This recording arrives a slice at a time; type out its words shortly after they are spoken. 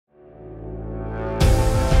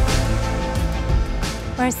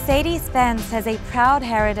Mercedes-Benz has a proud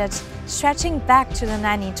heritage stretching back to the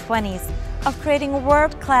 1920s of creating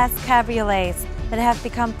world-class cabriolets that have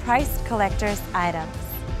become prized collectors' items.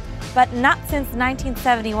 But not since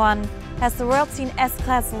 1971 has the world seen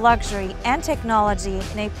S-Class luxury and technology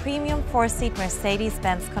in a premium four-seat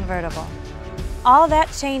Mercedes-Benz convertible. All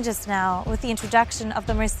that changes now with the introduction of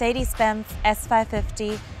the Mercedes-Benz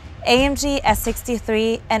S550, AMG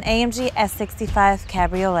S63 and AMG S65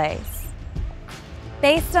 cabriolets.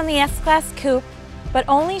 Based on the S-Class coupe, but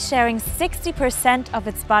only sharing 60% of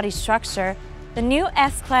its body structure, the new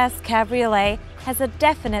S-Class cabriolet has a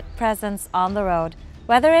definite presence on the road,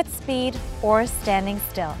 whether it's speed or standing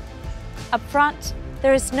still. Up front,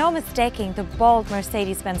 there is no mistaking the bold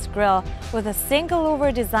Mercedes-Benz grille with a single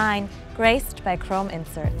louver design graced by chrome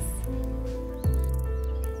inserts.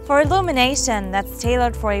 For illumination that's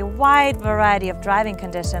tailored for a wide variety of driving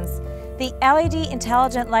conditions, the LED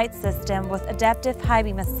intelligent light system with adaptive high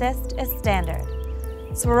beam assist is standard.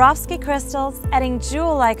 Swarovski crystals adding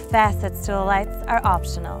jewel-like facets to the lights are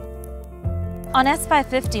optional. On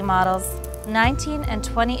S550 models, 19 and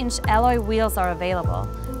 20-inch alloy wheels are available,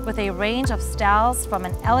 with a range of styles from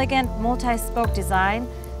an elegant multi-spoke design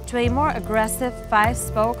to a more aggressive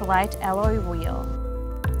 5-spoke light alloy wheel.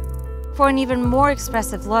 For an even more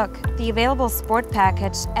expressive look, the available Sport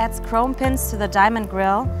package adds chrome pins to the diamond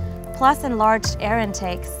grille, plus enlarged air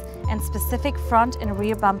intakes and specific front and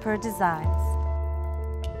rear bumper designs.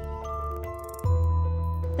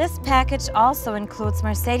 This package also includes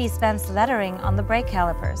Mercedes-Benz lettering on the brake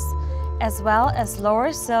calipers, as well as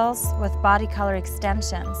lower sills with body color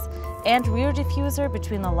extensions and rear diffuser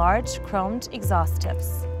between the large chromed exhaust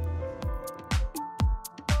tips.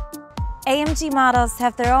 AMG models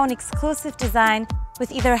have their own exclusive design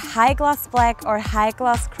with either high gloss black or high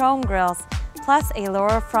gloss chrome grilles, plus a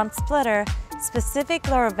lower front splitter, specific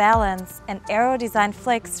lower valance, and aero design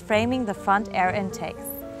flicks framing the front air intakes.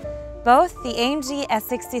 Both the AMG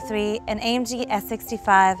S63 and AMG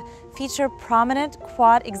S65 feature prominent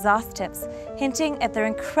quad exhaust tips, hinting at their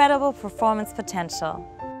incredible performance potential.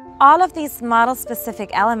 All of these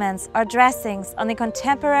model-specific elements are dressings on the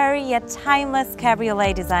contemporary yet timeless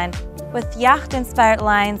cabriolet design, with yacht-inspired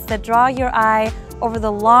lines that draw your eye over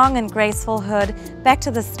the long and graceful hood back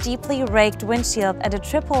to the steeply raked windshield and a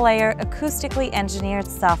triple-layer acoustically engineered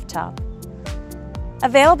soft top.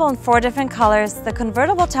 Available in 4 different colors, the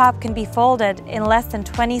convertible top can be folded in less than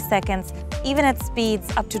 20 seconds, even at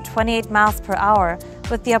speeds up to 28 miles per hour,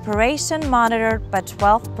 with the operation monitored by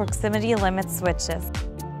 12 proximity limit switches.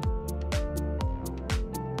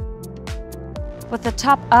 With the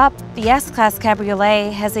top up, the S-Class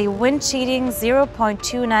cabriolet has a wind-cheating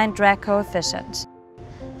 0.29 drag coefficient.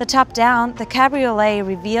 The top down, the cabriolet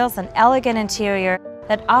reveals an elegant interior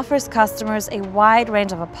that offers customers a wide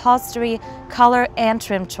range of upholstery, color, and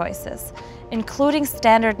trim choices, including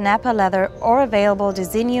standard Napa leather or available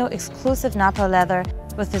Designo exclusive Napa leather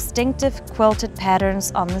with distinctive quilted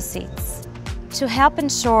patterns on the seats. To help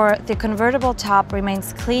ensure the convertible top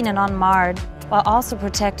remains clean and unmarred, while also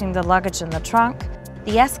protecting the luggage in the trunk,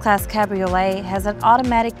 the S-Class cabriolet has an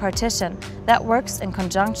automatic partition that works in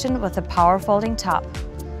conjunction with the power folding top.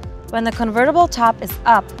 When the convertible top is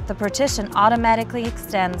up, the partition automatically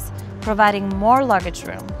extends, providing more luggage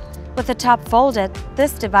room. With the top folded,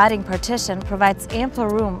 this dividing partition provides ample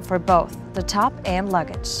room for both the top and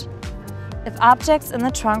luggage. If objects in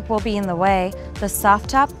the trunk will be in the way, the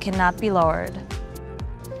soft top cannot be lowered.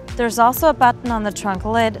 There's also a button on the trunk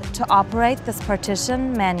lid to operate this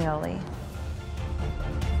partition manually.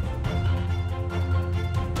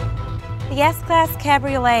 The S-Class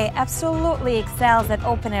cabriolet absolutely excels at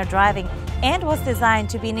open-air driving and was designed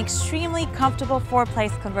to be an extremely comfortable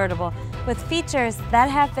 4-place convertible with features that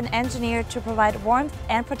have been engineered to provide warmth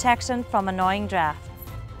and protection from annoying drafts.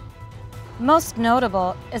 Most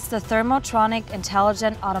notable is the Thermotronic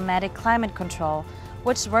Intelligent Automatic Climate Control,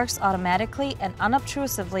 which works automatically and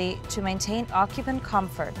unobtrusively to maintain occupant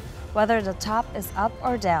comfort, whether the top is up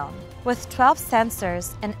or down. With 12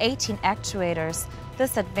 sensors and 18 actuators,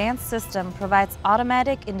 this advanced system provides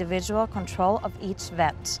automatic individual control of each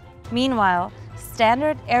vent. Meanwhile,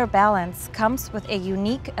 standard air balance comes with a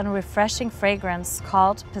unique and refreshing fragrance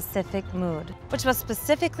called Pacific Mood, which was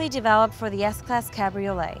specifically developed for the S-Class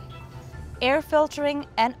cabriolet. Air filtering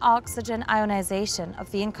and oxygen ionization of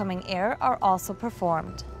the incoming air are also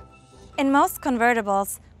performed. In most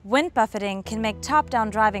convertibles, wind buffeting can make top-down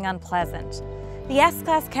driving unpleasant. The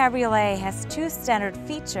S-Class cabriolet has 2 standard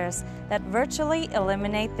features that virtually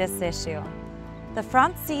eliminate this issue. The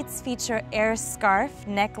front seats feature air scarf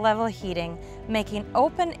neck-level heating, making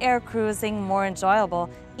open-air cruising more enjoyable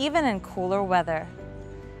even in cooler weather.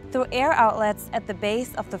 Through air outlets at the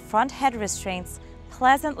base of the front head restraints,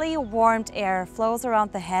 pleasantly warmed air flows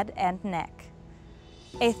around the head and neck.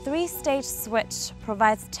 A 3-stage switch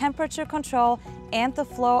provides temperature control, and the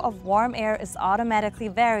flow of warm air is automatically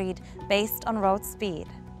varied based on road speed.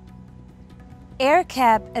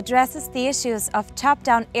 AIRCAP addresses the issues of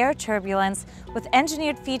top-down air turbulence with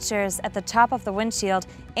engineered features at the top of the windshield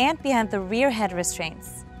and behind the rear head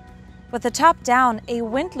restraints. With the top down, a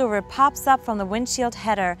wind louver pops up from the windshield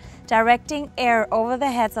header, directing air over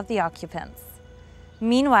the heads of the occupants.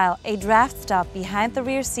 Meanwhile, a draft stop behind the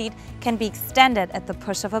rear seat can be extended at the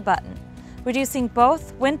push of a button, reducing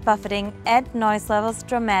both wind buffeting and noise levels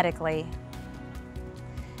dramatically.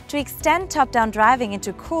 To extend top-down driving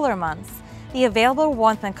into cooler months, the available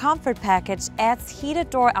warmth and comfort package adds heated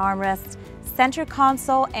door armrests, center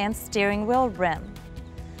console, and steering wheel rim.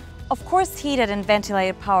 Of course, heated and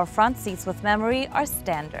ventilated power front seats with memory are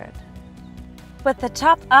standard. With the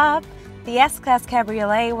top up, the S-Class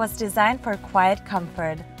Cabriolet was designed for quiet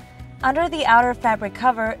comfort. Under the outer fabric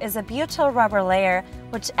cover is a butyl rubber layer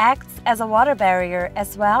which acts as a water barrier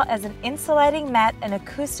as well as an insulating matte and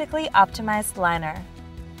acoustically optimized liner.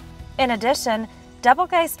 In addition,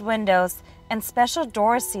 double-glazed windows and special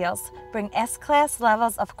door seals bring S-Class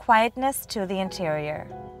levels of quietness to the interior.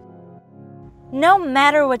 No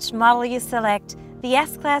matter which model you select, the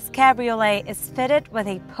S-Class Cabriolet is fitted with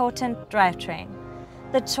a potent drivetrain.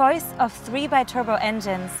 The choice of 3 bi-turbo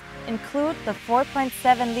engines include the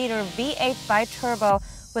 4.7-liter V8 bi-turbo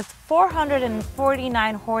with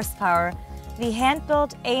 449 horsepower, the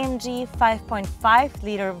hand-built AMG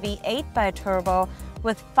 5.5-liter V8 bi-turbo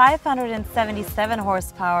with 577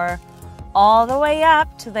 horsepower, all the way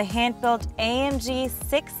up to the hand-built AMG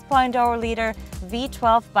 6.0-liter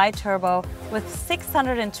V12 bi-turbo with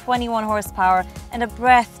 621 horsepower and a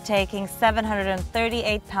breathtaking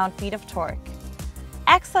 738 pound-feet of torque.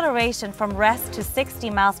 Acceleration from rest to 60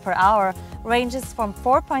 miles per hour ranges from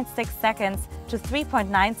 4.6 seconds to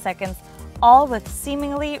 3.9 seconds, all with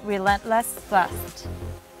seemingly relentless thrust.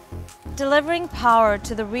 Delivering power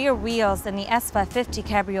to the rear wheels in the S550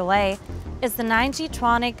 Cabriolet is the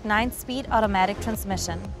 9G-tronic 9-speed automatic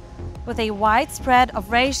transmission. With a wide spread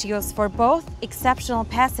of ratios for both exceptional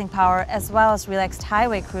passing power as well as relaxed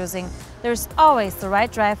highway cruising, there's always the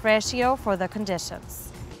right drive ratio for the conditions.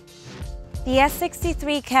 The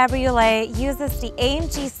S63 Cabriolet uses the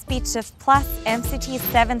AMG SpeedShift Plus MCT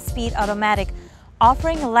 7-speed automatic,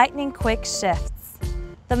 offering lightning-quick shifts.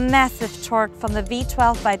 The massive torque from the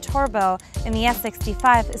V12 bi-turbo in the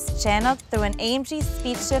S65 is channeled through an AMG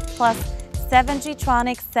SpeedShift Plus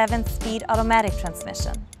 7G-tronic 7-speed automatic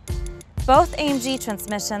transmission. Both AMG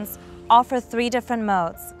transmissions offer 3 different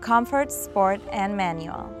modes: Comfort, Sport, and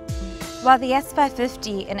Manual. While the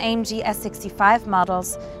S550 and AMG S65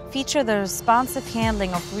 models feature the responsive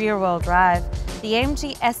handling of rear-wheel drive, the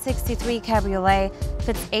AMG S63 Cabriolet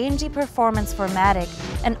fits AMG Performance 4MATIC,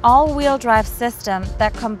 an all-wheel drive system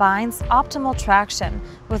that combines optimal traction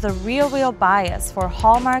with a rear-wheel bias for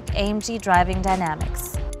hallmark AMG driving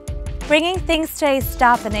dynamics. Bringing things to a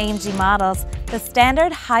stop in AMG models, the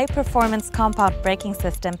standard high-performance compound braking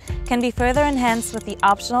system can be further enhanced with the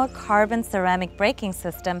optional carbon ceramic braking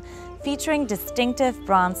system featuring distinctive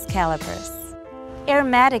bronze calipers.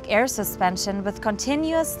 Airmatic air suspension with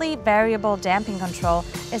continuously variable damping control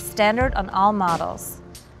is standard on all models.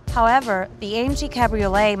 However, the AMG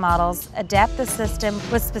Cabriolet models adapt the system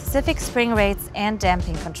with specific spring rates and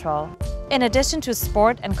damping control. In addition to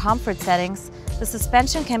sport and comfort settings, the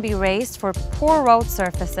suspension can be raised for poor road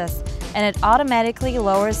surfaces, and it automatically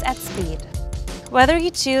lowers at speed. Whether you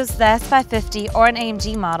choose the S550 or an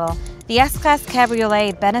AMG model, the S-Class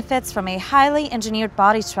Cabriolet benefits from a highly engineered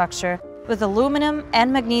body structure with aluminum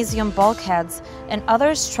and magnesium bulkheads and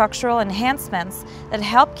other structural enhancements that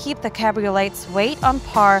help keep the Cabriolet's weight on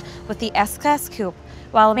par with the S-Class Coupe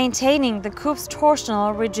while maintaining the Coupe's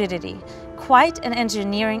torsional rigidity. Quite an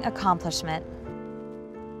engineering accomplishment.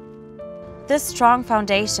 This strong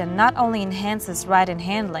foundation not only enhances ride and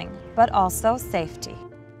handling, but also safety.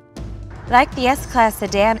 Like the S-Class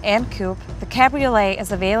sedan and coupe, the Cabriolet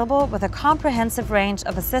is available with a comprehensive range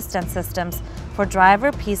of assistance systems for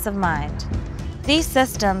driver peace of mind. These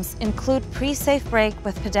systems include pre-safe brake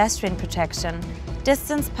with pedestrian protection,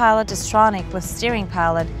 distance pilot Distronic with steering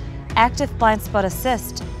pilot, active blind spot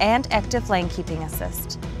assist, and active lane keeping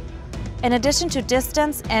assist. In addition to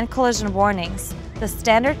distance and collision warnings, the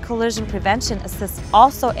standard collision prevention assist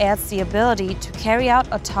also adds the ability to carry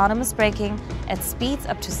out autonomous braking at speeds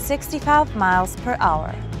up to 65 miles per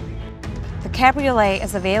hour. The Cabriolet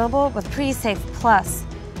is available with Pre-Safe Plus,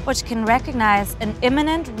 which can recognize an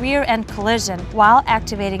imminent rear-end collision while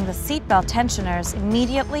activating the seatbelt tensioners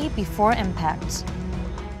immediately before impact.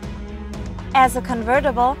 As a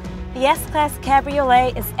convertible, the S-Class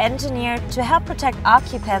Cabriolet is engineered to help protect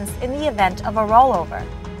occupants in the event of a rollover.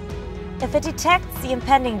 If it detects the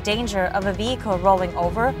impending danger of a vehicle rolling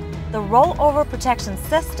over, the rollover protection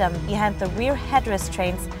system behind the rear head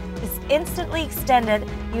restraints is instantly extended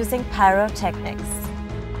using pyrotechnics.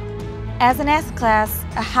 As an S-Class,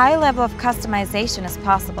 a high level of customization is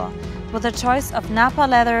possible, with a choice of Napa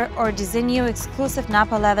leather or Designo exclusive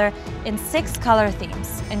Napa leather in 6 color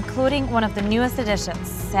themes, including one of the newest additions,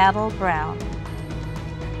 Saddle Brown.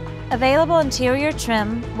 Available interior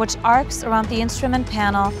trim, which arcs around the instrument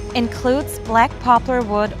panel, includes black poplar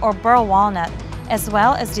wood or burl walnut, as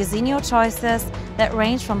well as Designo choices that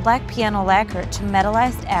range from black piano lacquer to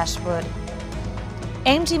metallized ash wood.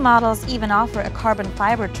 AMG models even offer a carbon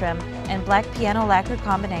fiber trim and black piano lacquer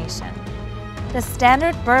combination. The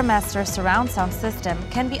standard Burmester surround sound system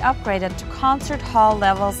can be upgraded to concert hall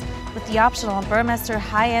levels with the optional Burmester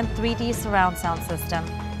high-end 3D surround sound system,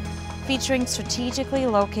 featuring strategically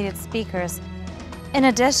located speakers. In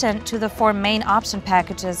addition to the 4 main option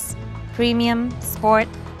packages, Premium, Sport,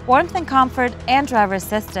 Warmth and Comfort, and Driver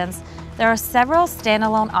Assistance, there are several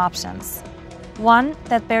standalone options. One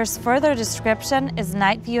that bears further description is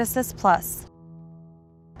Night View Assist Plus.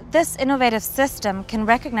 This innovative system can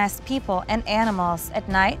recognize people and animals at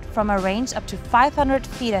night from a range up to 500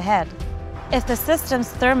 feet ahead. If the system's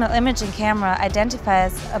thermal imaging camera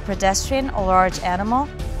identifies a pedestrian or large animal,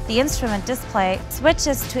 the instrument display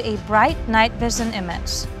switches to a bright night vision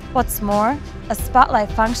image. What's more, a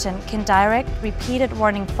spotlight function can direct repeated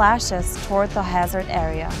warning flashes toward the hazard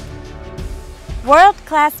area.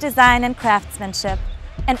 World-class design and craftsmanship,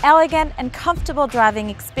 an elegant and comfortable driving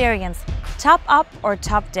experience, top up or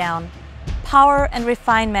top down, power and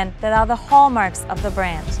refinement that are the hallmarks of the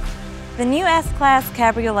brand. The new S-Class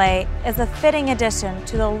Cabriolet is a fitting addition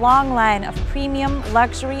to the long line of premium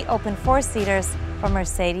luxury open 4-seaters from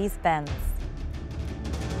Mercedes-Benz.